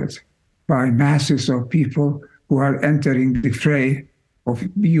filtered by masses of people who are entering the fray of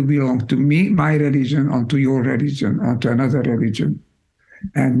you belong to me, my religion, onto your religion, onto another religion,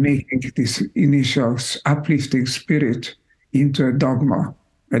 and making this initial uplifting spirit into a dogma,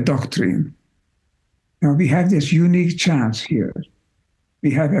 a doctrine. Now we have this unique chance here. We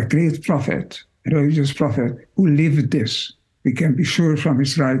have a great prophet, a religious prophet, who lived this. We can be sure from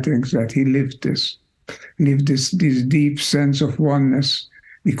his writings that he lived this deep sense of oneness,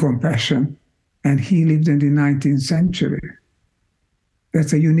 the compassion, and he lived in the 19th century.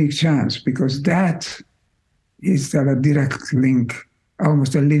 That's a unique chance because that is a direct link,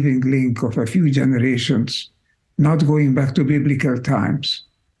 almost a living link of a few generations, not going back to biblical times.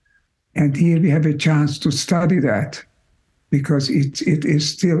 And here we have a chance to study that because it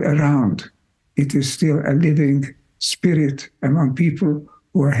is still around. It is still a living spirit among people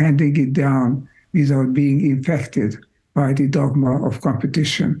who are handing it down without being infected by the dogma of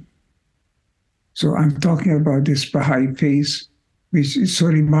competition. So I'm talking about this Baha'i faith, which is so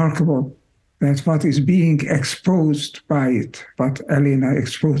remarkable that what is being exposed by it, what Elena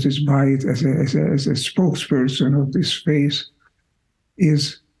exposes by it as a spokesperson of this faith,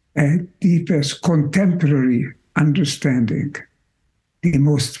 is a deepest contemporary understanding, the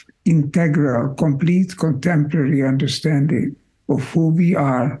most integral, complete contemporary understanding of who we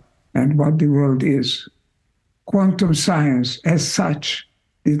are and what the world is. quantum science as such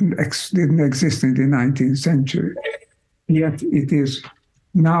didn't exist in the 19th century. Yet it is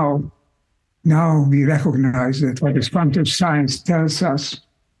now we recognize that what this quantum science tells us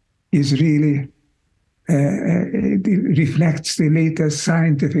is really it reflects the latest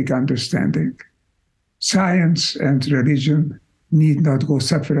scientific understanding. Science and religion need not go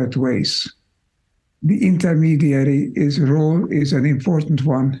separate ways. The intermediary role is an important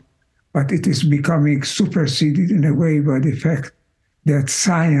one, but it is becoming superseded in a way by the fact that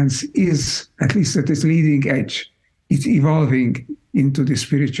science is, at least at its leading edge, it's evolving into the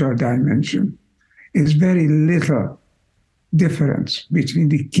spiritual dimension. There's very little difference between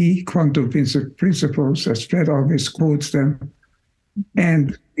the key quantum principles, as Fred always quotes them,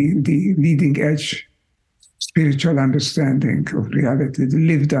 and the leading edge spiritual understanding of reality, the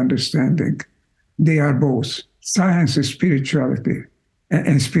lived understanding. They are both. Science is spirituality,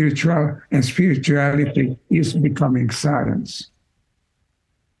 and spirituality is becoming science.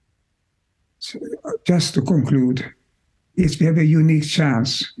 So just to conclude, yes, we have a unique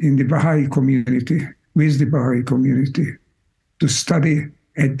chance in the Baha'i community, with the Baha'i community, to study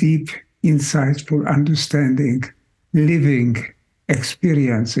a deep, insightful understanding, living,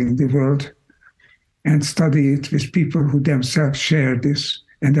 experiencing the world, and study it with people who themselves share this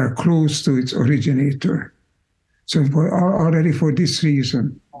and are close to its originator. So already for this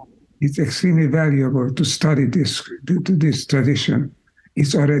reason, it's extremely valuable to study this tradition.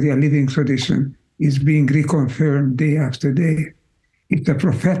 It's already a living tradition. It's being reconfirmed day after day. It's a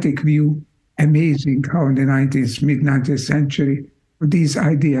prophetic view. Amazing how in the mid-19th century, these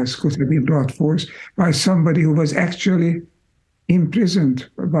ideas could have been brought forth by somebody who was actually imprisoned,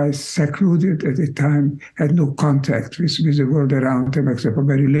 secluded at the time, had no contact with the world around him except a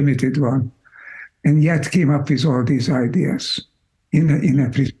very limited one, and yet came up with all these ideas in a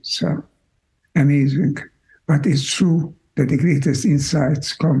prison cell. Amazing. But it's true that the greatest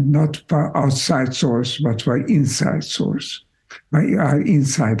insights come not by outside source, but by inside source, by our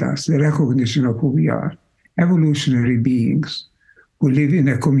inside us, the recognition of who we are, evolutionary beings who live in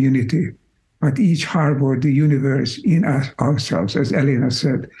a community, but each harbor the universe in ourselves, as Elena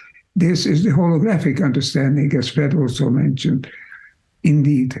said. This is the holographic understanding, as Fred also mentioned.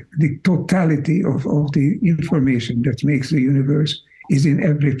 Indeed, the totality of the information that makes the universe is in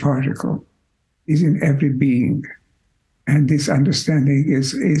every particle, is in every being. And this understanding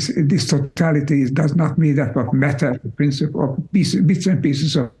this totality does not made up of matter, the principle of bits and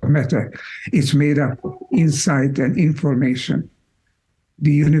pieces of matter. It's made up of insight and information.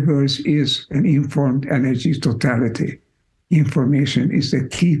 The universe is an informed energy totality. Information is the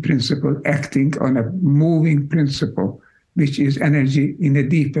key principle acting on a moving principle, which is energy in a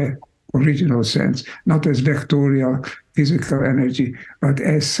deeper original sense, not as vectorial physical energy, but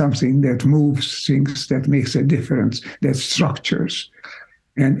as something that moves things, that makes a difference, that structures.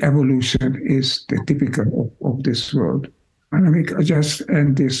 And evolution is the typical of this world. And I just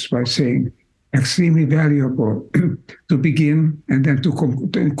end this by saying, extremely valuable to begin and then to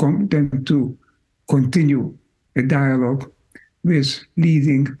continue a dialogue with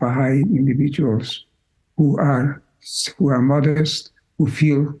leading Baha'i individuals who are modest, who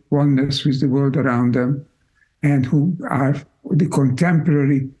feel oneness with the world around them, and who are the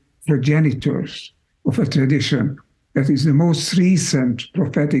contemporary progenitors of a tradition that is the most recent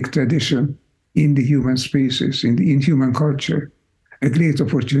prophetic tradition in the human species, in human culture. A great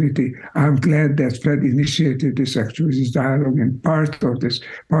opportunity. I'm glad that Fred initiated this dialogue, and part of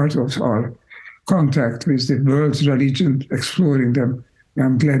our contact with the world's religion, exploring them.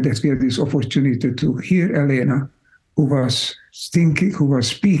 I'm glad that we had this opportunity to hear Elena, who was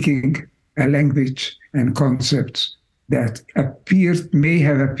speaking a language and concepts that may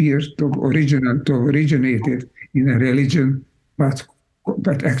have appeared to originated in a religion, but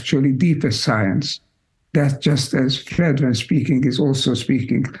actually deepest science. That just as Fred, when speaking, is also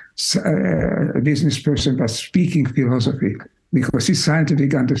speaking a business person, but speaking philosophy, because his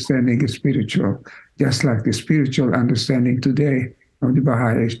scientific understanding is spiritual, just like the spiritual understanding today of the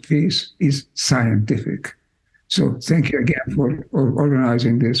Baha'i faith is scientific. So thank you again for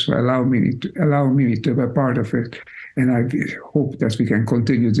organizing this, for allowing me to be a part of it. And I hope that we can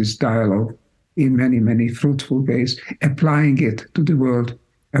continue this dialogue in many, many fruitful ways, applying it to the world.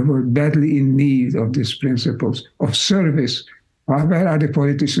 And we're badly in need of these principles of service. Where are the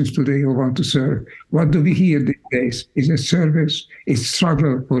politicians today who want to serve? What do we hear these days? Is a service, a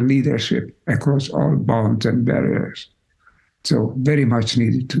struggle for leadership across all bounds and barriers. So very much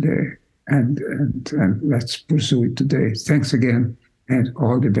needed today. And let's pursue it today. Thanks again, and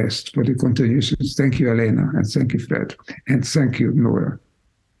all the best for the continuations. Thank you, Elena, and thank you, Fred, and thank you, Nora.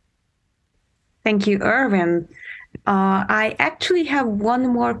 Thank you, Irvin. I actually have one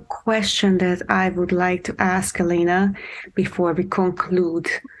more question that I would like to ask Elena before we conclude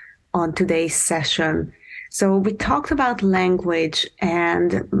on today's session. So we talked about language,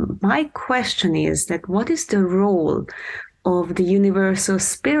 and my question is that what is the role of the universal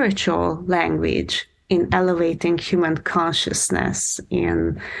spiritual language in elevating human consciousness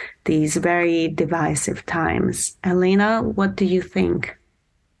in these very divisive times? Elena, what do you think?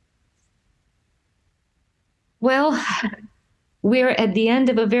 Well, we're at the end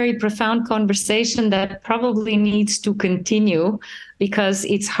of a very profound conversation that probably needs to continue because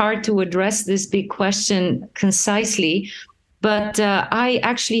it's hard to address this big question concisely. But I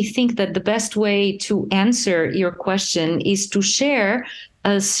actually think that the best way to answer your question is to share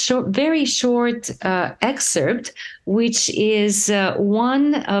a very short excerpt, which is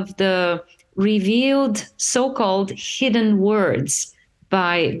one of the revealed so-called hidden words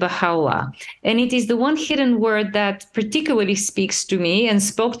by Baha'u'llah. And it is the one hidden word that particularly speaks to me and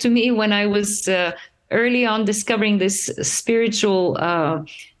spoke to me when I was early on discovering this spiritual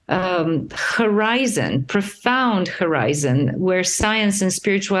horizon, profound horizon, where science and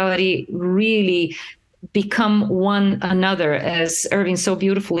spirituality really become one another, as Irving so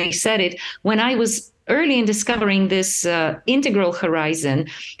beautifully said it. When I was early in discovering this integral horizon,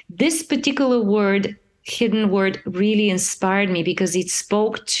 this particular word, hidden word, really inspired me because it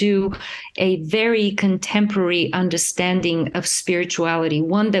spoke to a very contemporary understanding of spirituality,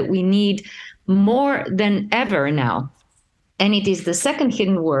 one that we need more than ever now. And it is the second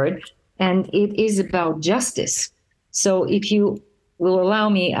hidden word, and it is about justice. So if you will allow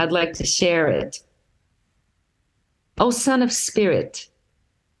me, I'd like to share it. O Son of Spirit,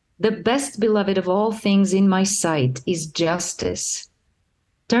 the best beloved of all things in my sight is justice.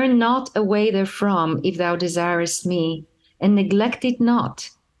 Turn not away therefrom if thou desirest me, and neglect it not,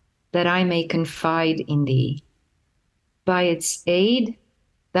 that I may confide in thee. By its aid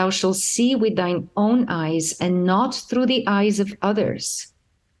thou shalt see with thine own eyes, and not through the eyes of others,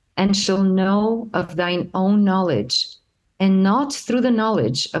 and shall know of thine own knowledge, and not through the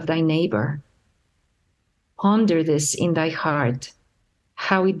knowledge of thy neighbor. Ponder this in thy heart,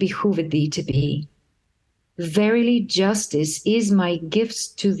 how it behooveth thee to be. Verily, justice is my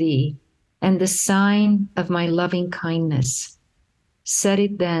gift to thee, and the sign of my loving kindness. Set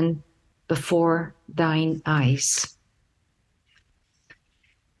it then before thine eyes.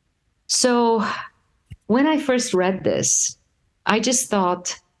 So when I first read this, I just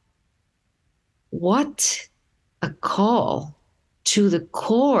thought, what a call to the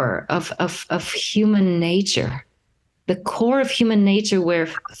core of human nature. The core of human nature, where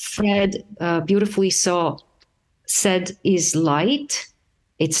Fred beautifully said is light.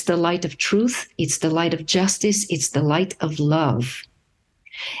 It's the light of truth. It's the light of justice. It's the light of love.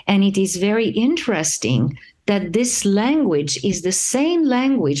 And it is very interesting that this language is the same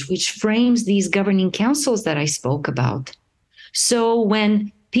language which frames these governing councils that I spoke about. So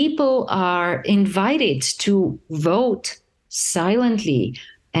when people are invited to vote silently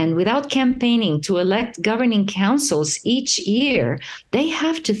and without campaigning to elect governing councils each year, they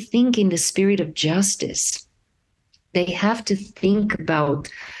have to think in the spirit of justice. They have to think about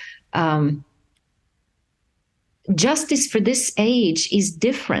justice for this age is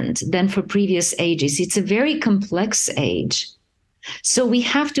different than for previous ages. It's a very complex age. So we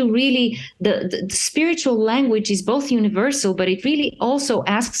have to really, the spiritual language is both universal, but it really also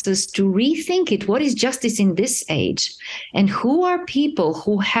asks us to rethink it. What is justice in this age? And who are people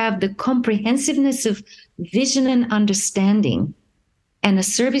who have the comprehensiveness of vision and understanding and a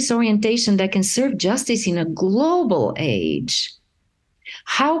service orientation that can serve justice in a global age?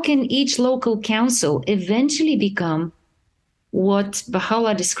 How can each local council eventually become what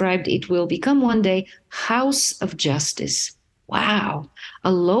Baha'u'llah described it will become one day, house of justice? Wow,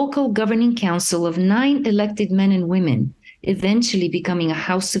 a local governing council of 9 elected men and women, eventually becoming a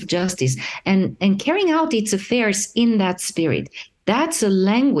house of justice and carrying out its affairs in that spirit. That's a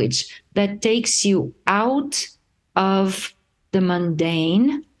language that takes you out of the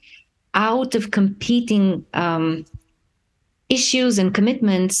mundane, out of competing issues and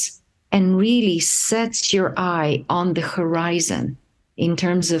commitments, and really sets your eye on the horizon in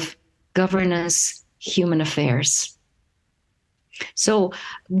terms of governance, human affairs. So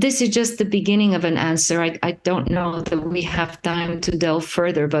this is just the beginning of an answer. I don't know that we have time to delve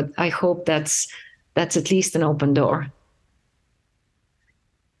further, but I hope that's at least an open door.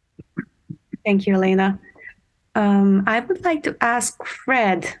 Thank you, Elena. I would like to ask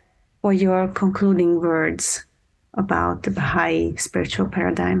Fred for your concluding words about the Baha'i spiritual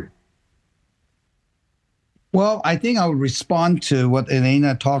paradigm. Well, I think I'll respond to what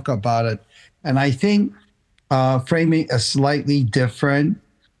Elena talked about it And I think framing a slightly different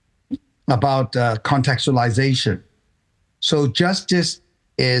about contextualization. So justice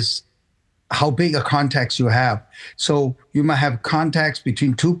is how big a context you have. So you might have context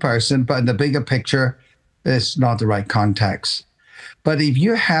between two persons, but in the bigger picture, it's not the right context. But if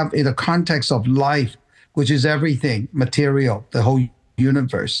you have in the context of life, which is everything, material, the whole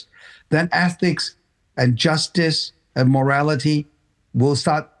universe, then ethics and justice and morality will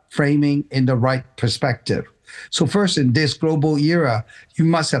start framing in the right perspective. So first, in this global era, you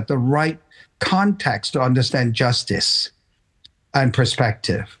must have the right context to understand justice and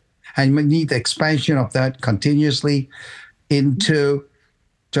perspective. And you need the expansion of that continuously into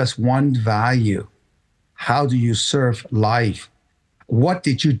just one value. How do you serve life? What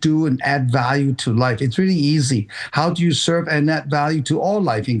did you do and add value to life? It's really easy. How do you serve and add value to all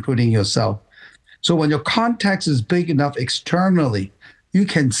life, including yourself? So when your context is big enough externally, you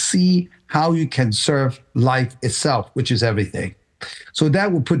can see how you can serve life itself, which is everything. So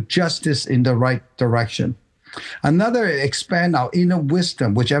that will put justice in the right direction. Another, expand our inner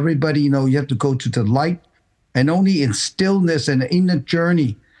wisdom, which everybody, you have to go to the light, and only in stillness and inner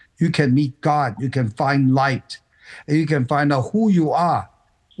journey, you can meet God, you can find light, and you can find out who you are,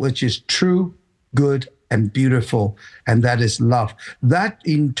 which is true, good, and beautiful, and that is love. That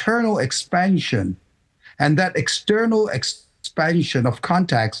internal expansion and that external expansion of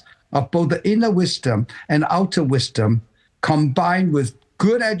context of both the inner wisdom and outer wisdom, combined with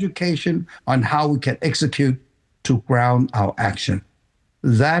good education on how we can execute to ground our action.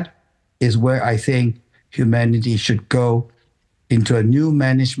 That is where I think humanity should go, into a new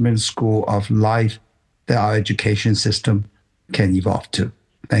management school of life that our education system can evolve to.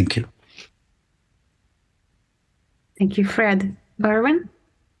 Thank you. Thank you, Fred. Erwin?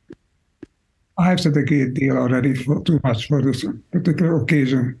 I have said a great deal already, for too much for this particular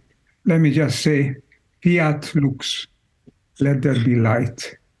occasion. Let me just say, fiat lux, let there be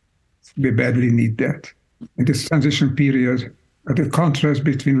light. We badly need that. In this transition period, the contrast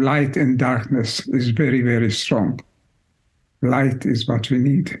between light and darkness is very, very strong. Light is what we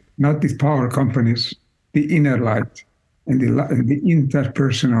need, not the power companies, the inner light and the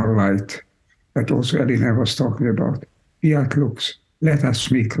interpersonal light that also Elena was talking about. Fiat lux, let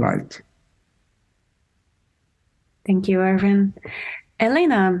us make light. Thank you, Erwin.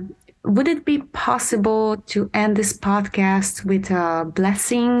 Elena, would it be possible to end this podcast with a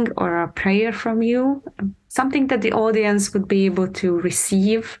blessing or a prayer from you? Something that the audience would be able to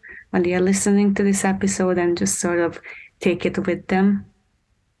receive when they are listening to this episode and just sort of take it with them?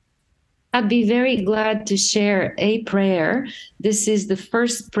 I'd be very glad to share a prayer. This is the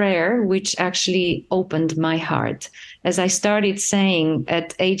first prayer which actually opened my heart. As I started saying,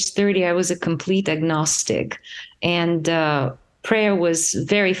 at age 30, I was a complete agnostic, and prayer was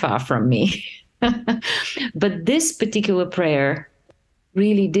very far from me. But this particular prayer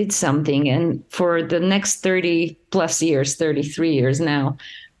really did something. And for the next 30 plus years, 33 years now,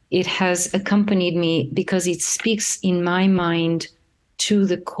 it has accompanied me because it speaks in my mind to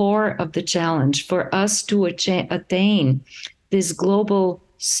the core of the challenge for us to attain this global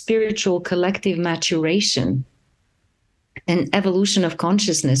spiritual collective maturation and evolution of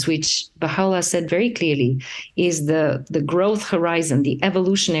consciousness, which Baha'u'llah said very clearly is the growth horizon, the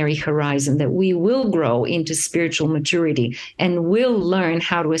evolutionary horizon, that we will grow into spiritual maturity and will learn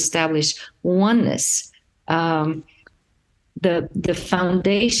how to establish oneness. The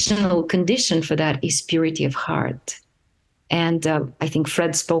foundational condition for that is purity of heart. And I think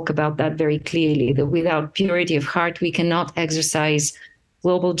Fred spoke about that very clearly, that without purity of heart, we cannot exercise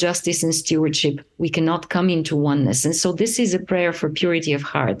global justice and stewardship. We cannot come into oneness. And so this is a prayer for purity of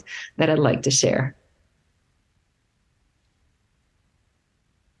heart that I'd like to share.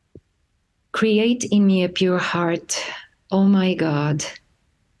 Create in me a pure heart, O my God,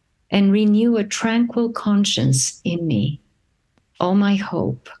 and renew a tranquil conscience in me, O my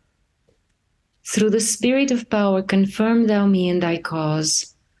hope. Through the spirit of power, confirm thou me in thy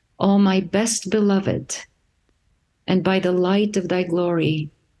cause, O my best beloved, and by the light of thy glory,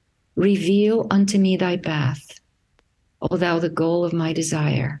 reveal unto me thy path, O thou the goal of my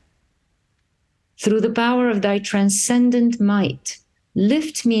desire. Through the power of thy transcendent might,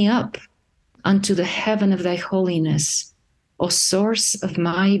 lift me up unto the heaven of thy holiness, O source of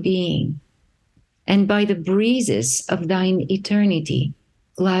my being, and by the breezes of thine eternity,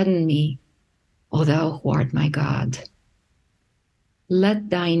 gladden me, O thou who art my God. Let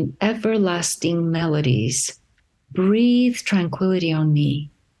thine everlasting melodies breathe tranquility on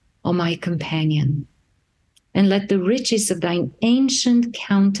me, O my companion, and let the riches of thine ancient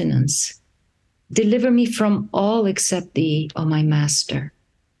countenance deliver me from all except thee, O my master.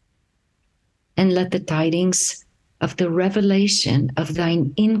 and let the tidings of the revelation of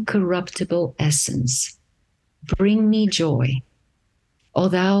thine incorruptible essence bring me joy, O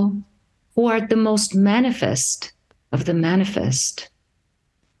thou who art the most manifest of the manifest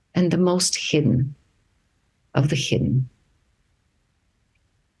and the most hidden of the hidden.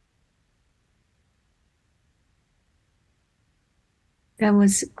 That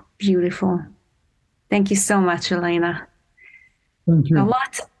was beautiful. Thank you so much, Elena. Thank you. A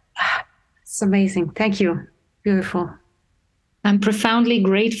lot. It's amazing. Thank you. Beautiful. I'm profoundly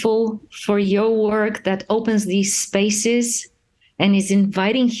grateful for your work that opens these spaces and is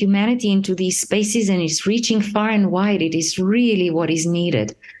inviting humanity into these spaces and is reaching far and wide. It is really what is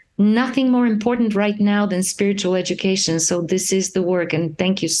needed. Nothing more important right now than spiritual education. So this is the work, and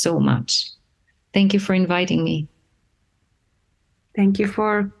thank you so much. Thank you for inviting me. Thank you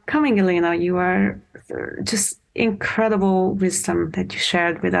for coming, Elena. You are just incredible wisdom that you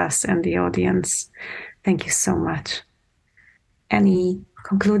shared with us and the audience. Thank you so much. Any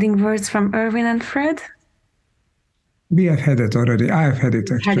concluding words from Erwin and Fred? We have had it already. I have had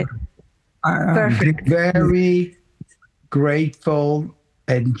it, actually. Perfect. Very grateful,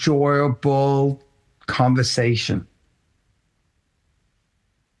 enjoyable conversation.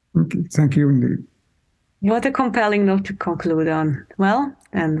 Okay, thank you indeed. What a compelling note to conclude on. Well,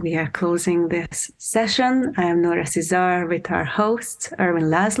 and we are closing this session. I am Nora Cesar with our hosts, Erwin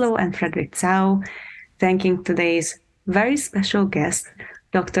Laszlo and Frederick Zhao, thanking today's very special guest,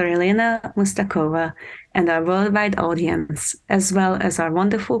 Dr. Elena Mustakova, and our worldwide audience, as well as our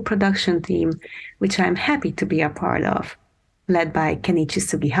wonderful production team, which I'm happy to be a part of, led by Kenichi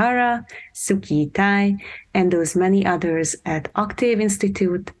Sugihara, Suki Itai, and those many others at Octave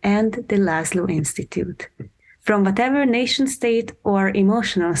Institute and the Laszlo Institute. From whatever nation state or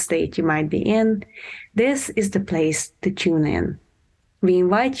emotional state you might be in, this is the place to tune in. We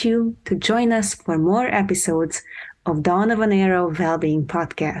invite you to join us for more episodes of Dawn of an Era of Wellbeing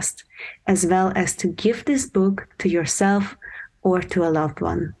podcast, as well as to give this book to yourself or to a loved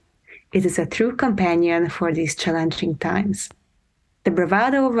one. It is a true companion for these challenging times. The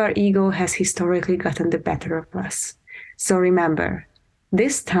bravado of our ego has historically gotten the better of us. So remember,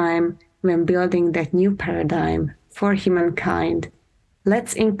 this time when building that new paradigm for humankind,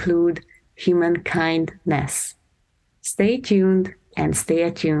 let's include humankindness. Stay tuned and stay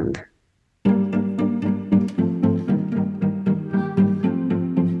attuned.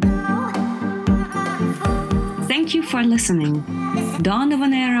 Thank you for listening. Dawn of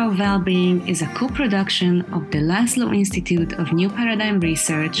an Era of Wellbeing is a co-production of the Laszlo Institute of New Paradigm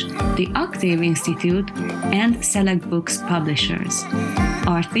Research, the Octave Institute, and Select Books Publishers.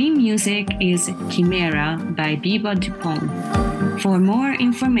 Our theme music is Chimera by Biba Dupont. For more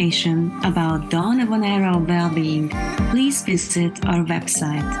information about Dawn of an Era of Wellbeing, please visit our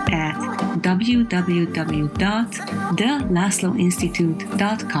website at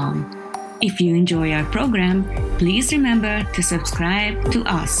www.thelaszloinstitute.com. If you enjoy our program, please remember to subscribe to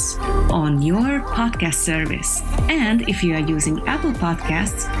us on your podcast service. And if you are using Apple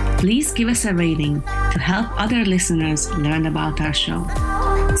Podcasts, please give us a rating to help other listeners learn about our show.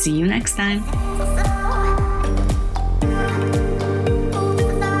 See you next time.